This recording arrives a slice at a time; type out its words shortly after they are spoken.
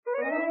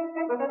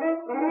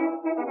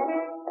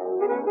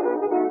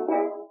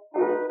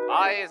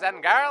Boys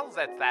and girls,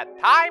 it's that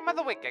time of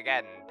the week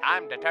again.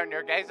 Time to turn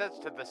your gazes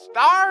to the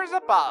stars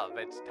above.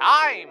 It's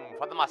time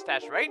for the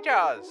Mustache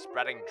Rangers,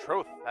 spreading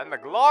truth and the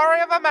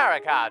glory of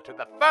America to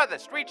the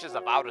furthest reaches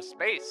of outer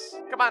space.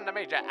 Commander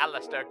Major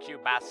Alistair Q.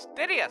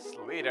 Bastidius,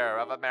 leader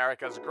of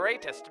America's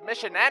greatest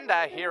mission and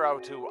a hero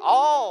to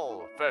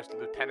all. First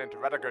Lieutenant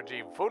Rediger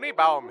G.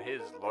 Funibaum,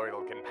 his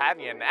loyal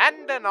companion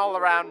and an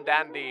all-around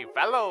dandy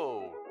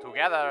fellow.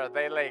 Together,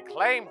 they lay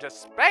claim to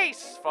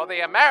space for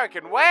the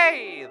American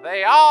way.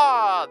 They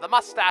are the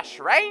Mustache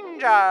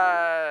Rangers.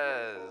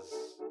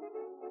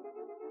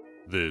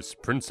 This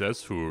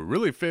princess who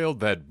really failed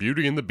that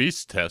Beauty and the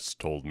Beast test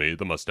told me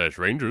the Mustache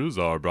Rangers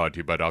are brought to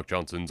you by Doc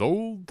Johnson's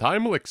Old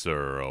Time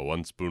Elixir.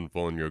 1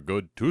 spoonful and you're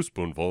good, 2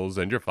 spoonfuls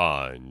and you're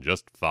fine,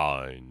 just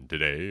fine.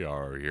 Today,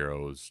 our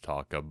heroes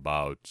talk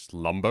about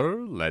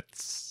slumber.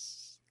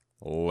 Let's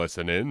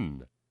listen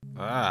in.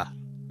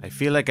 I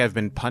feel like I've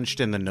been punched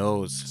in the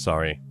nose.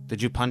 Sorry.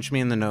 Did you punch me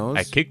in the nose?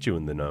 I kicked you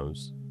in the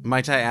nose.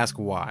 Might I ask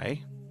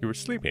why? You were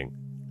sleeping.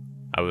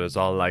 I was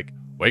all like,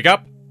 wake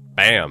up!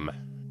 Bam!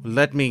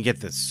 Let me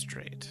get this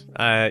straight.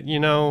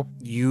 You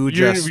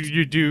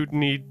do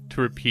need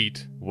to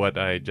repeat what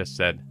I just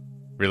said.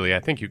 Really, I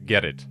think you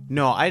get it.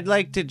 No, I'd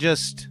like to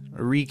just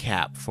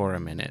recap for a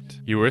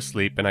minute. You were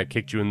asleep and I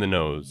kicked you in the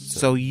nose.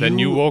 Then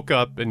you woke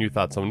up and you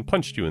thought someone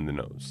punched you in the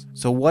nose.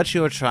 So what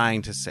you're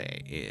trying to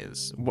say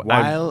is,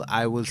 while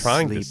I was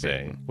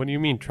sleeping... What do you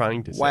mean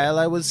trying to say? While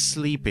I was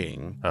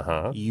sleeping,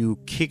 Uh-huh. you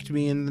kicked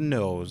me in the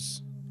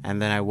nose,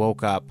 and then I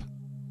woke up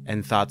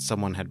and thought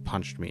someone had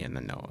punched me in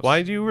the nose.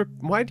 Why do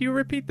you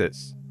repeat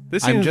this?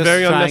 This seems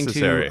very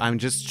unnecessary. I'm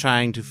just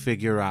trying to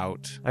figure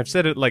out... I've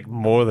said it like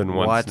more than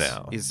once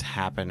now. What is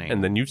happening?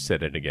 And then you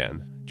said it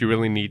again. Do you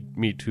really need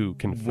me to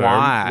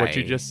confirm what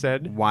you just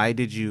said? Why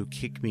did you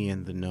kick me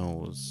in the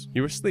nose?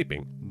 You were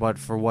sleeping. But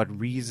for what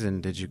reason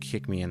did you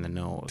kick me in the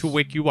nose? To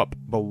wake you up.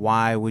 But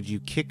why would you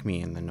kick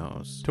me in the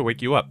nose? To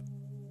wake you up.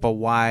 But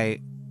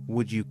why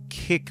would you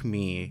kick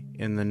me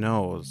in the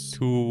nose?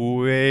 To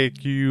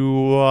wake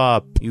you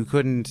up. You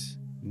couldn't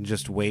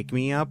just wake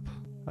me up?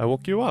 I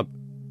woke you up.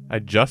 I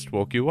just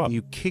woke you up.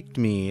 You kicked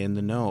me in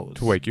the nose.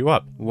 To wake you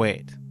up.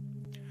 Wait.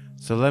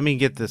 So let me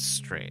get this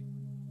straight.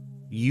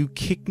 You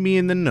kicked me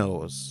in the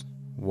nose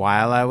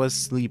while I was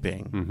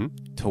sleeping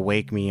to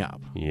wake me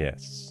up.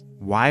 Yes.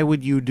 Why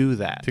would you do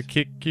that? To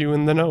kick you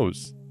in the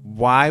nose.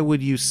 Why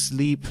would you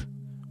sleep?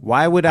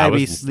 Why would I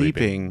be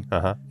sleeping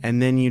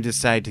and then you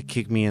decide to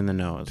kick me in the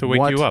nose? To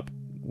wake you up.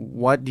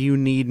 What do you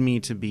need me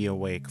to be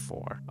awake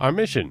for? Our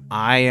mission.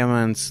 I am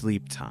on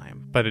sleep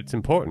time. But it's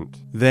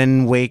important.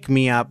 Then wake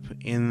me up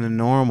in the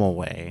normal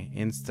way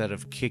instead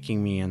of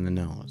kicking me in the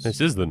nose.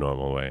 This is the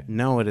normal way.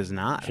 No, it is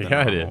not the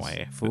normal normal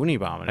way.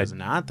 Funibomb, it is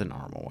not the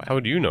normal way. How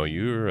do you know?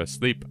 You're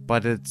asleep.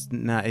 But it's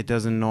not. It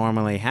doesn't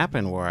normally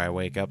happen where I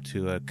wake up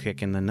to a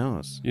kick in the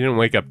nose. You didn't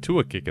wake up to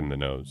a kick in the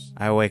nose.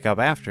 I wake up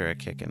after a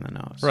kick in the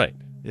nose. Right.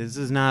 This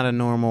is not a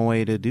normal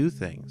way to do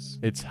things.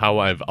 It's how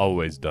I've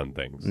always done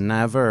things.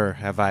 Never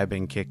have I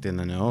been kicked in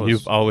the nose.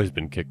 You've always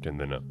been kicked in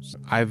the nose.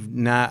 I've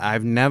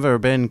never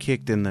been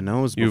kicked in the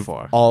nose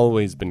before. You've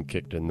always been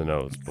kicked in the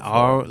nose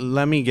before.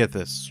 Let me get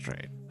this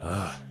straight.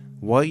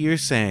 What you're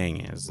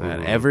saying is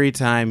that every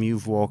time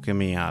you've woken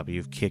me up,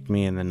 you've kicked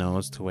me in the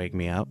nose to wake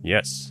me up?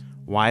 Yes.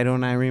 Why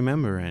don't I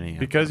remember any of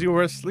Because you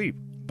were asleep.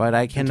 But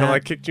I cannot... Until I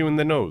kicked you in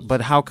the nose.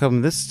 But how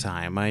come this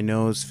time my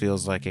nose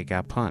feels like it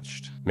got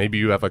punched? Maybe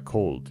you have a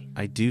cold.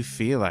 I do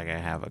feel like I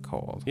have a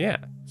cold. Yeah.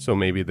 So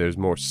maybe there's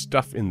more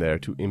stuff in there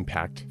to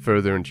impact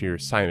further into your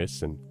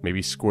sinus and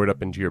maybe squirt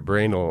up into your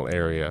brainal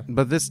area.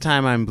 But this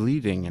time I'm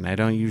bleeding and I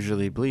don't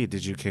usually bleed.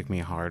 Did you kick me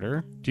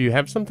harder? Do you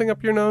have something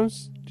up your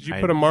nose? Did you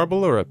put a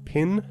marble or a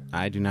pin?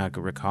 I do not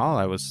recall.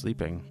 I was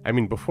sleeping. I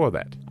mean before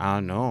that.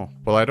 No.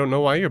 Well, I don't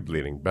know why you're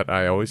bleeding, but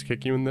I always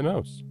kick you in the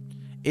nose.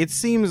 It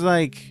seems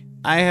like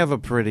I have a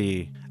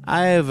pretty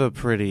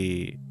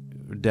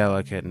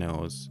delicate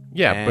nose.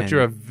 Yeah, but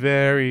you're a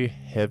very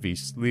heavy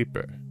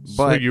sleeper.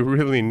 So you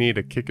really need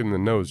a kick in the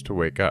nose to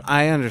wake up.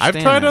 I understand.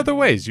 I've tried other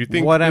ways. You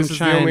think this is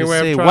the only way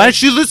I've tried? Why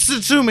don't you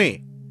listen to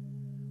me?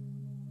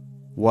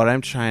 What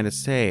I'm trying to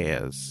say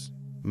is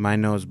my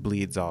nose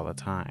bleeds all the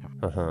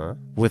time.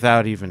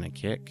 Without even a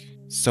kick.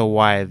 So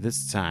why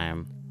this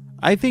time?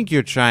 I think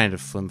you're trying to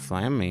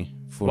flim-flam me.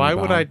 Why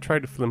would I try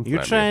to flim-flam you?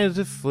 You're trying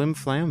to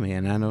flim-flam me,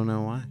 and I don't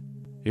know why.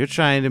 You're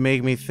trying to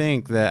make me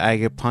think that I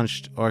get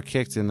punched or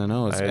kicked in the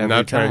nose every time. I'm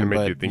not trying to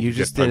make you think you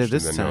just did it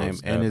this time.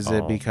 And is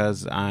it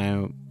because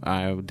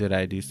did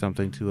I do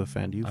something to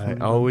offend you? I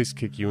always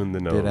kick you in the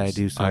nose. Did I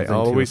do something to offend you? I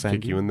always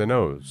kick you in the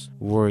nose.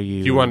 Were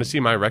you? Do you want to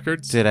see my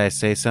records? Did I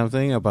say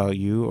something about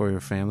you or your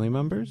family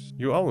members?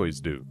 You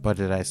always do. But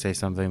did I say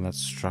something that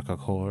struck a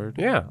chord?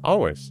 Yeah,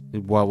 always.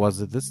 What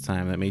was it this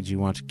time that made you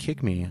want to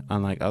kick me,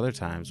 unlike other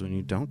times when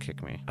you don't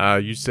kick me?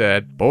 You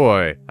said,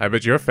 boy, I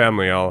bet your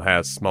family all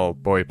has small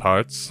boy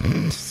parts.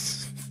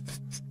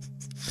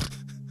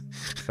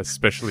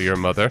 Especially your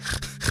mother.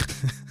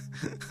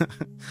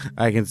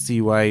 I can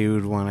see why you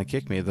would want to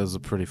kick me. That was a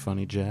pretty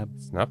funny jab.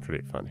 It's not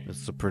pretty funny.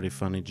 It's a pretty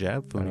funny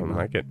jab, I don't Funibom.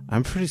 like it.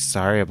 I'm pretty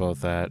sorry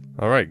about that.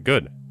 All right,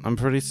 good. I'm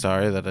pretty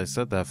sorry that I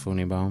said that,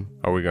 Funibom.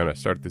 Are we going to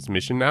start this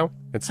mission now?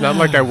 It's not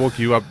like I woke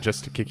you up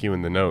just to kick you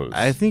in the nose.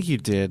 I think you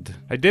did.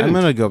 I didn't. I'm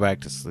gonna go back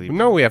to sleep.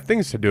 No, we have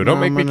things to do. Don't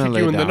make me kick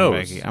you in the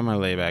nose. Becky. I'm gonna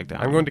lay back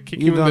down. I'm going to kick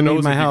you in the don't nose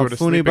need my if you help. go to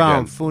sleep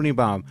again.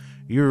 Funibom.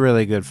 You're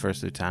really good,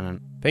 First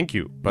Lieutenant. Thank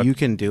you, but You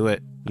can do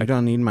it. You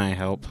don't need my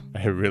help.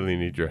 I really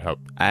need your help.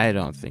 I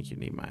don't think you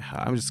need my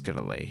help. I'm just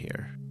gonna lay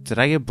here. Did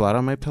I get blood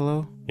on my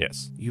pillow?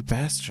 Yes. You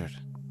bastard.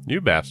 You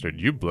bastard.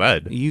 You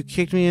bled. You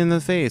kicked me in the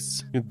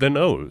face. The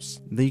nose.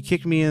 You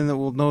kicked me in the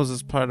nose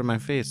is part of my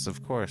face,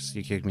 of course.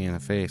 You kicked me in the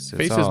face.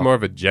 Face is more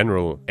of a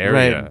general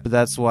area. Right, but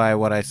that's why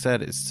what I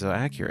said is so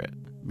accurate.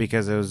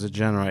 Because it was a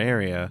general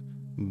area,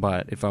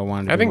 but if I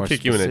wanted to I be didn't more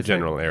kick you in a specific,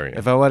 general area.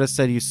 If I would have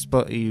said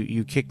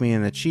you kicked me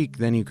in the cheek,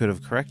 then you could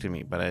have corrected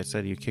me. But I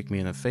said you kicked me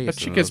in the face. That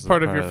cheek and is those are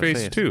part of your the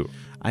face, too.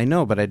 I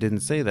know, but I didn't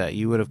say that.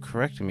 You would have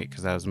corrected me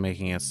because I was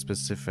making a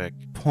specific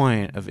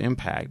point of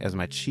impact as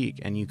my cheek,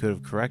 and you could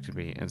have corrected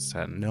me and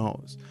said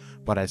nose.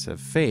 But I said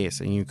face,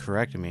 and you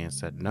corrected me and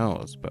said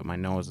nose, but my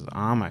nose is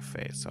on my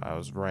face, so I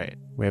was right.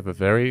 We have a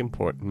very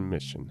important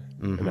mission,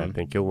 and I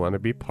think you'll want to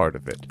be part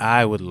of it.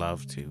 I would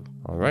love to.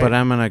 All right. But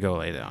I'm going to go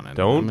lay down.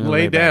 Don't I'm gonna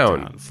lay back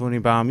down.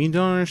 Funibom, you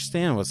don't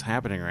understand what's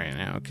happening right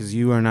now because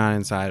you are not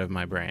inside of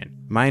my brain.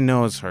 My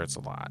nose hurts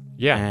a lot.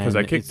 Yeah, 'cause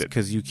I kicked it.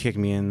 Because you kicked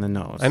me in the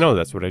nose. I know,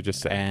 that's what I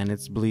just said. And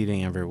it's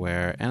bleeding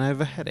everywhere, and I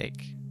have a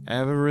headache. I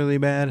have a really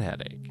bad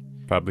headache.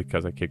 Probably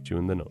because I kicked you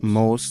in the nose.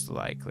 Most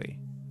likely.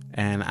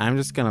 And I'm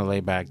just going to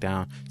lay back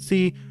down.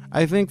 See,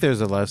 I think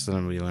there's a lesson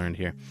to be learned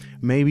here.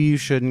 Maybe you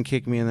shouldn't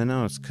kick me in the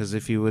nose, because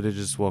if you would have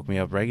just woke me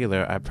up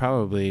regular, I'd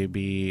probably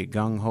be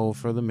gung-ho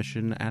for the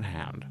mission at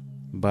hand.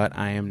 But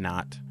I am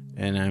not,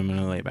 and I'm going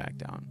to lay back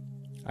down.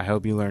 I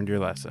hope you learned your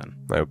lesson.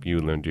 I hope you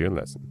learned your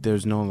lesson.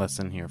 There's no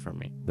lesson here for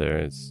me.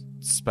 There is.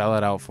 Spell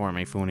it out for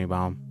me,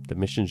 Funibom. The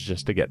mission's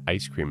just to get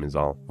ice cream is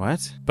all.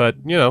 What?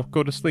 But,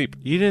 go to sleep.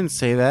 You didn't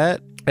say that.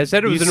 I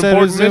said it was you an said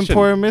important it was mission. An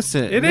important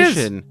mission. It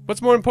is.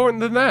 What's more important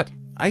than that?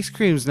 Ice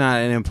cream's not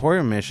an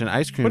important mission.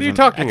 Ice cream's What are you an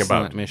talking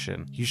excellent about?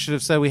 mission. You should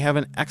have said we have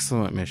an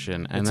excellent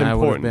mission, and It's then I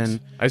would have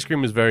important. been. Ice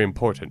cream is very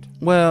important.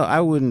 Well,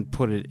 I wouldn't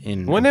put it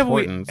in When have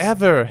we importance.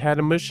 ever had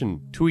a mission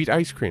to eat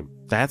ice cream?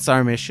 That's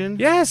our mission?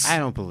 Yes. I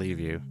don't believe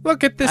you.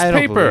 Look at this I don't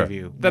paper believe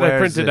you. that Where I is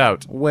printed it?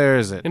 out Where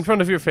is it? in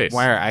front of your face.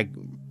 Where I...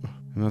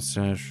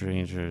 Mustache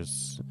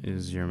Rangers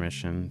is your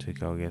mission to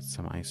go get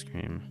some ice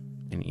cream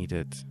and eat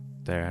it.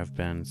 There have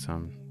been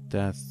some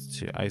deaths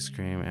to ice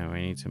cream, and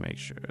we need to make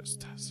sure it's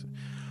tested.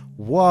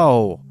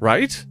 Whoa.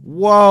 Right?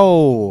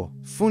 Whoa.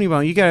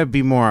 Funibom, you gotta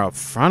be more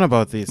upfront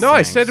about these No, things.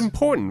 I said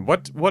important.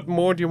 What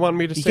more do you want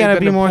me to You say gotta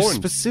than be more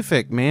important?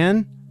 specific,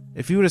 man.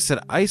 If you would have said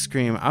ice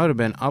cream, I would have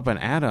been up and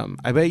at 'em.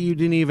 I bet you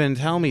didn't even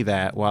tell me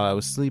that while I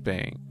was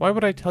sleeping. Why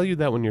would I tell you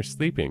that when you're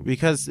sleeping?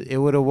 Because it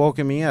would have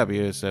woken me up. You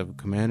would have said,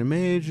 Commander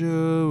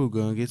Major, we're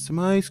going to get some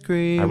ice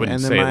cream. I wouldn't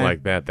and then say it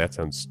like that. That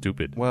sounds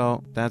stupid.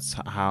 Well, that's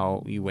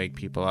how you wake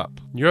people up.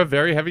 You're a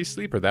very heavy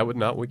sleeper. That would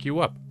not wake you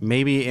up.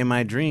 Maybe in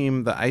my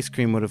dream, the ice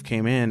cream would have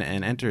came in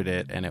and entered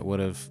it, and it would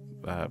have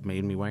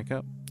made me wake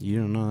up. You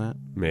don't know that.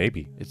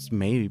 Maybe. It's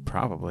maybe,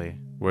 probably.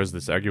 Where's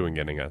this arguing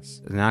getting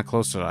us? Not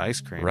close to the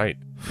ice cream. Right.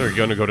 So are you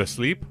going to go to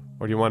sleep?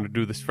 Or do you want to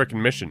do this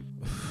frickin' mission?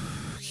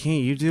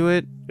 Can't you do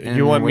it?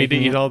 You want me to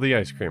eat all the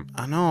ice cream?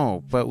 I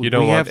know, but You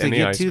don't we want have to any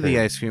get ice to the cream.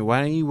 ice cream.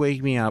 Why don't you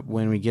wake me up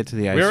when we get to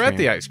the ice cream? We're at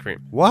the ice cream.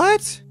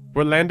 What?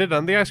 We're landed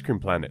on the ice cream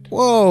planet.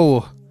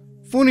 Whoa.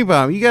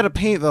 Funibom, you gotta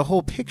paint the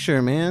whole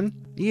picture, man.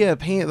 You gotta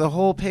paint the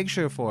whole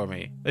picture for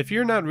me. If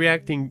you're not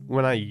reacting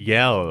when I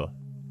yell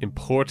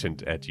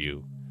important at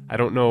you, I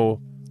don't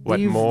know what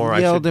You've more I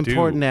yelled should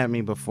important do. at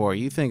me before.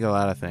 You think a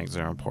lot of things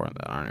are important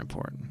that aren't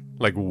important.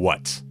 Like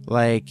what?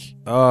 Like,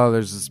 oh,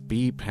 there's this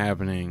beep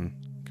happening.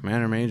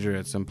 Commander Major,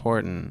 it's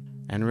important.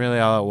 And really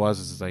all it was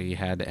is like you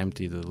had to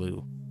empty the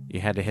loo. You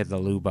had to hit the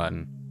loo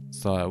button.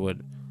 So it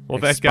would Well,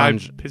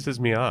 expunge. that guy pisses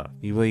me off.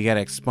 You gotta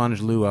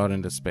expunge loo out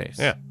into space.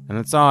 Yeah. And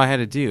that's all I had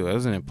to do. It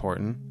wasn't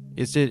important.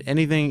 It's just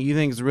anything you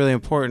think is really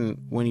important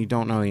when you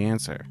don't know the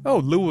answer. Oh,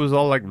 Lou was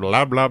all like,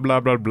 blah, blah,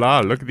 blah, blah, blah.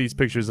 Look at these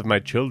pictures of my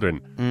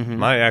children. Mm-hmm.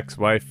 My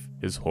ex-wife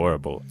is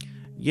horrible.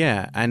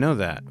 Yeah, I know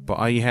that. But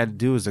all you had to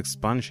do was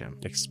expunge him.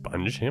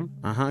 Expunge him?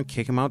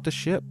 Kick him out the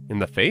ship. In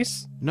the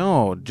face?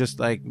 No, just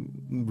like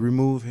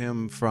remove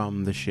him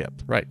from the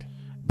ship. Right.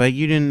 But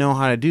you didn't know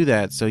how to do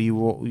that, so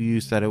you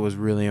said it was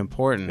really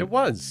important. It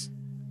was.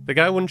 The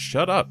guy wouldn't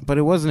shut up. But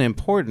it wasn't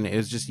important. It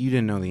was just you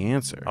didn't know the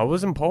answer. I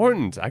was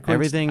important. I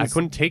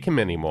couldn't take him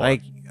anymore.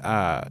 Like,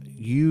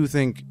 you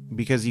think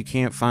because you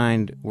can't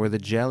find where the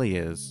jelly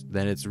is,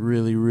 that it's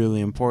really, really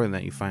important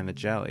that you find the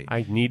jelly.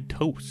 I need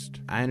toast.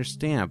 I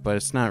understand, but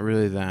it's not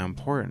really that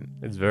important.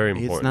 It's very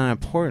important. It's not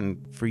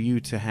important for you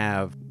to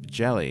have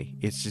jelly.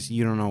 It's just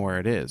you don't know where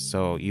it is,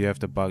 so you have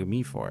to bug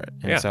me for it.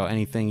 And so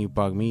anything you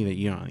bug me that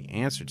you don't know the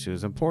answer to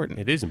is important.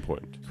 It is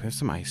important. Can we have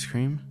some ice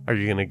cream? Are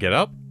you going to get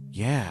up?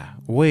 Yeah.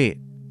 Wait.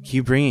 Can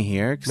you bring it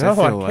here? Because No, I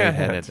feel I can't.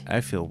 lightheaded.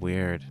 I feel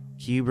weird.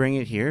 Can you bring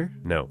it here?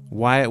 No.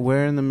 Why?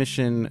 Where in the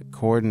mission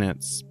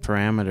coordinates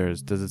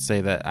parameters does it say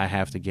that I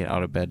have to get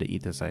out of bed to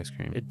eat this ice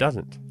cream? It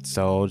doesn't.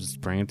 So just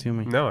bring it to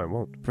me. No, I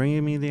won't.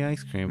 Bring me the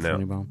ice cream, No.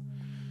 Funny Bomb.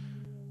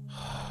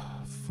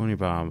 Funny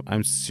Bomb,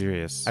 I'm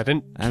serious. I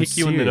didn't I'm kick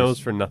you in the serious. nose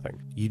for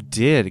nothing. You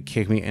did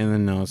kick me in the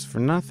nose for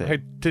nothing. I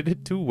did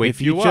it to wake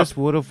If you up. just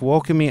would have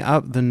woken me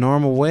up the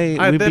normal way,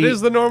 we'd that be is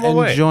the normal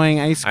way.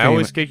 enjoying ice cream. I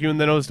always kick you in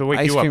the nose to wake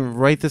ice you up. cream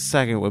right this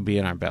second would be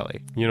in our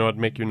belly. You know what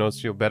would make your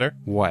nose feel better?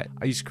 What?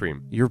 Ice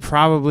cream. You're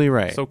probably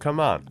right. So come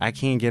on. I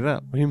can't get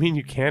up. What do you mean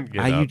you can't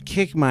get up? You'd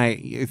kick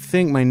you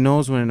think my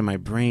nose went into my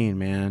brain,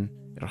 man.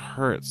 It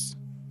hurts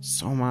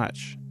so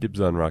much. Dibs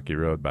on Rocky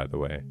Road, by the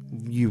way.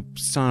 You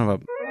son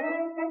of a...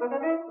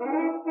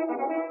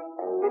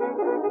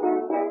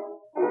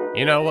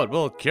 You know what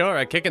will cure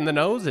a kick in the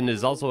nose and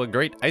is also a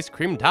great ice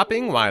cream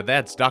topping? Why,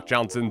 that's Doc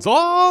Johnson's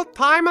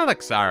all-time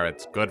elixir.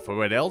 It's good for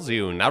what ails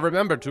you. Now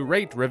remember to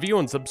rate, review,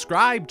 and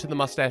subscribe to the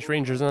Mustache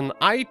Rangers on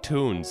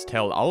iTunes.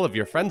 Tell all of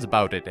your friends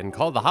about it and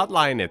call the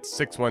hotline at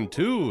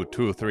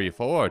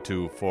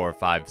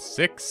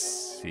 612-234-2456.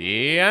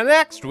 See you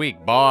next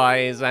week,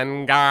 boys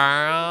and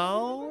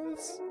girls.